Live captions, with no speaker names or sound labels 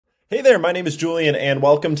Hey there, my name is Julian and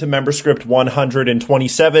welcome to MemberScript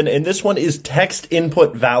 127, and this one is text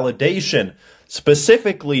input validation,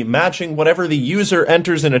 specifically matching whatever the user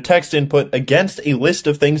enters in a text input against a list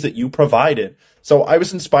of things that you provided. So I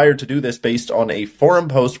was inspired to do this based on a forum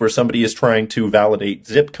post where somebody is trying to validate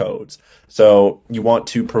zip codes. So you want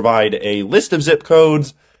to provide a list of zip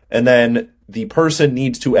codes, and then the person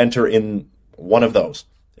needs to enter in one of those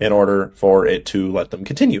in order for it to let them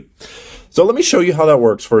continue. So let me show you how that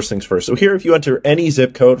works first things first. So here, if you enter any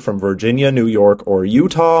zip code from Virginia, New York, or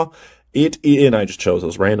Utah, and I just chose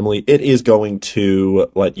those randomly, it is going to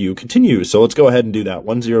let you continue. So let's go ahead and do that.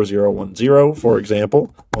 10010, for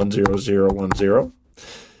example, 10010.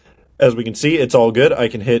 As we can see, it's all good. I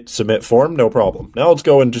can hit submit form, no problem. Now let's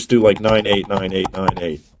go and just do like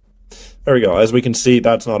 989898. There we go. As we can see,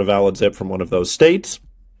 that's not a valid zip from one of those states.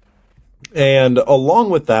 And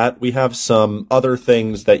along with that, we have some other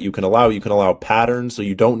things that you can allow. You can allow patterns, so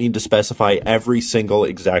you don't need to specify every single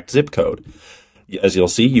exact zip code. As you'll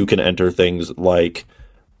see, you can enter things like,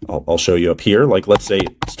 I'll show you up here, like let's say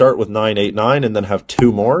start with 989 and then have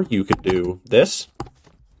two more. You could do this,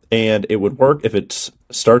 and it would work if it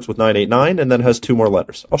starts with 989 and then has two more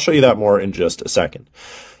letters. I'll show you that more in just a second.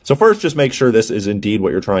 So first, just make sure this is indeed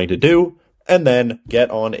what you're trying to do, and then get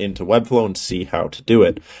on into Webflow and see how to do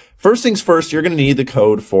it. First things first, you're going to need the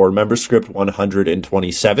code for MemberScript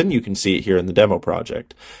 127. You can see it here in the demo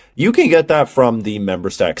project. You can get that from the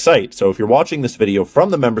MemberStack site. So if you're watching this video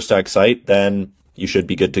from the MemberStack site, then you should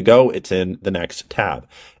be good to go. It's in the next tab.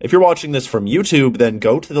 If you're watching this from YouTube, then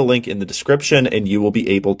go to the link in the description and you will be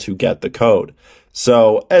able to get the code.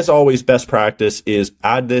 So as always, best practice is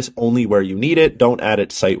add this only where you need it. Don't add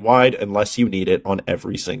it site-wide unless you need it on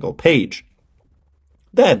every single page.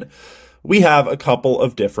 Then we have a couple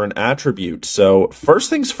of different attributes. So first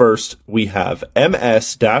things first, we have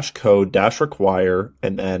ms-code-require,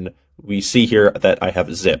 and then we see here that I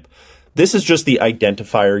have zip. This is just the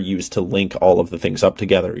identifier used to link all of the things up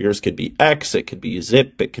together. Yours could be X, it could be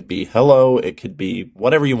zip, it could be hello, it could be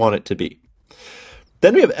whatever you want it to be.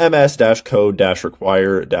 Then we have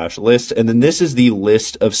ms-code-require-list, and then this is the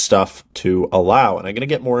list of stuff to allow. And I'm going to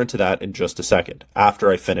get more into that in just a second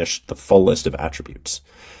after I finish the full list of attributes.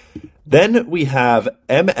 Then we have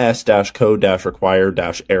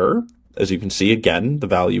ms-code-require-error. As you can see, again, the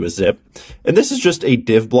value is zip. And this is just a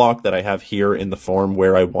div block that I have here in the form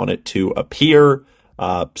where I want it to appear.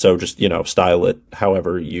 So just, style it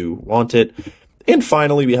however you want it. And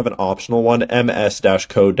finally, we have an optional one,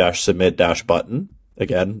 ms-code-submit-button,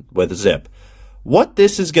 again, with zip. What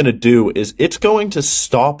this is going to do is it's going to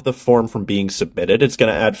stop the form from being submitted. It's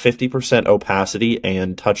going to add 50% opacity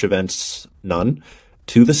and touch events none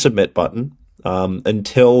to the submit button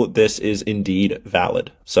until this is indeed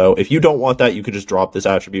valid. So if you don't want that, you could just drop this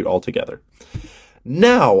attribute altogether.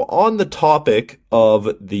 Now, on the topic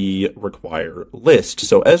of the require list.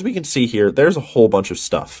 So as we can see here, there's a whole bunch of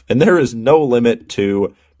stuff, and there is no limit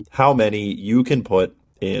to how many you can put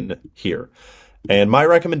in here. And my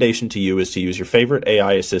recommendation to you is to use your favorite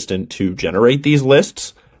AI assistant to generate these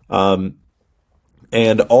lists. And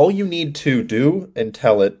all you need to do and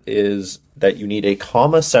tell it is that you need a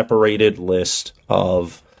comma separated list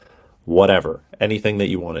of whatever, anything that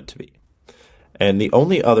you want it to be. And the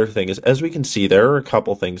only other thing is, as we can see, there are a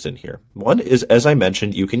couple things in here. One is, as I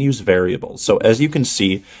mentioned, you can use variables. So as you can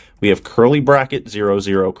see, we have curly bracket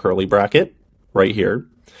 00 curly bracket right here.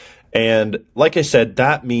 And like I said,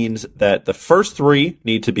 that means that the first three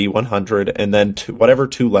need to be 100 and then whatever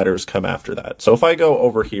two letters come after that. So if I go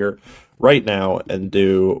over here right now and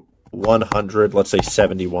do 100, let's say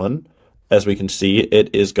 71, as we can see,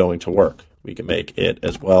 it is going to work. We can make it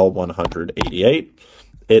as well 188.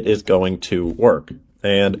 It is going to work.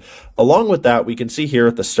 And along with that, we can see here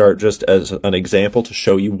at the start, just as an example to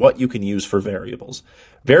show you what you can use for variables.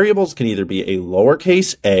 Variables can either be a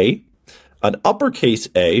lowercase a, an uppercase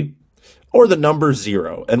a, or the number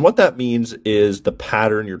 0. And what that means is the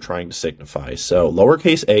pattern you're trying to signify. So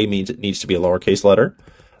lowercase a means it needs to be a lowercase letter.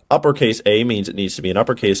 Uppercase a means it needs to be an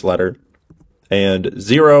uppercase letter. And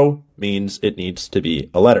 0 means it needs to be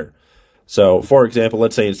a letter. So for example,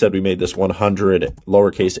 let's say instead we made this 100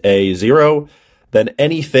 lowercase a 0, then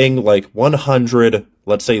anything like 100,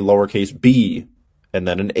 let's say lowercase b, and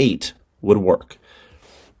then an 8 would work.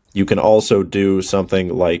 You can also do something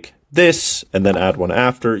like this and then add one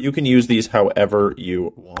after. You can use these however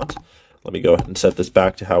you want. Let me go ahead and set this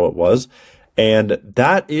back to how it was. And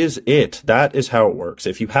that is it. That is how it works.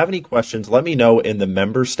 If you have any questions, let me know in the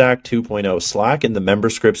MemberStack 2.0 Slack in the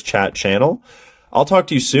MemberScripts chat channel. I'll talk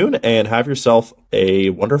to you soon and have yourself a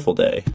wonderful day.